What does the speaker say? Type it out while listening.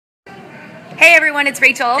Hey everyone, it's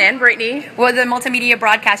Rachel. And Brittany. We're the multimedia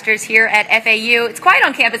broadcasters here at FAU. It's quiet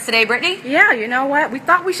on campus today, Brittany. Yeah, you know what? We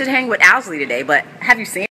thought we should hang with Owlsley today, but have you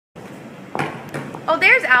seen it? Oh,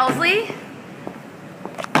 there's Owlsley.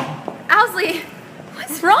 Owlsley,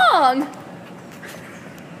 what's wrong?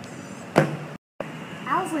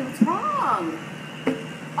 Owlsley, what's wrong?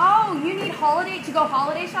 Oh, you need to go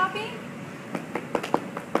holiday shopping?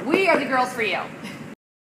 We are the girls for you.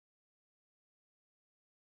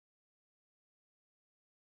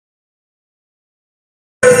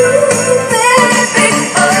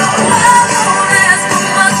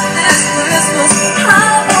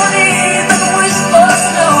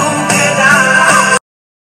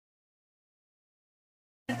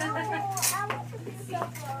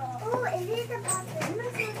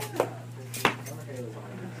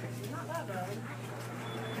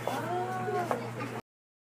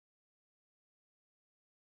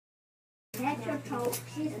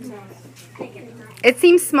 It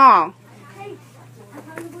seems small.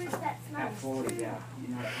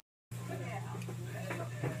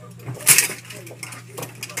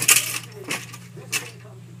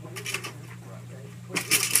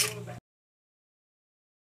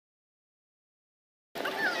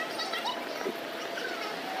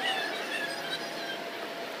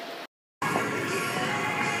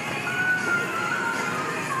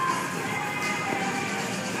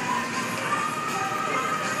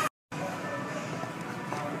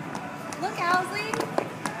 Look, Owlsley.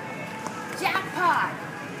 Jackpot.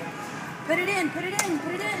 Put it in, put it in,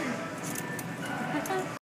 put it in.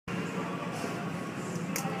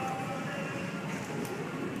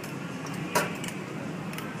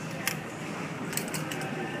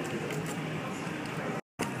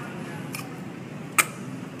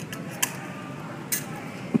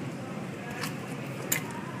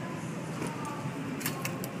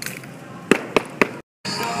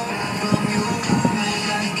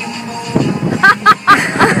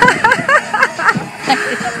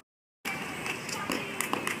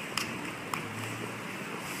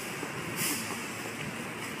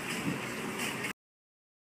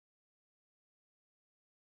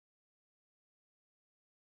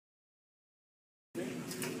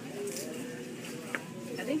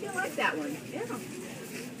 I think you'll like that one. Yeah.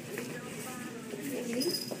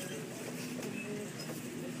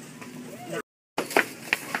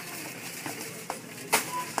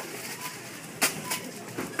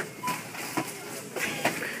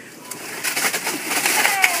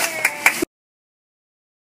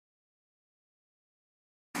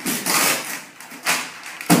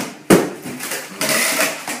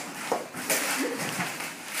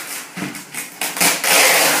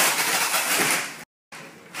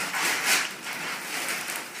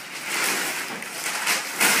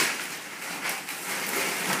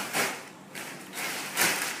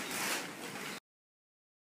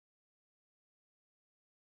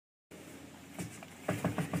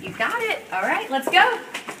 You got it. All right, let's go.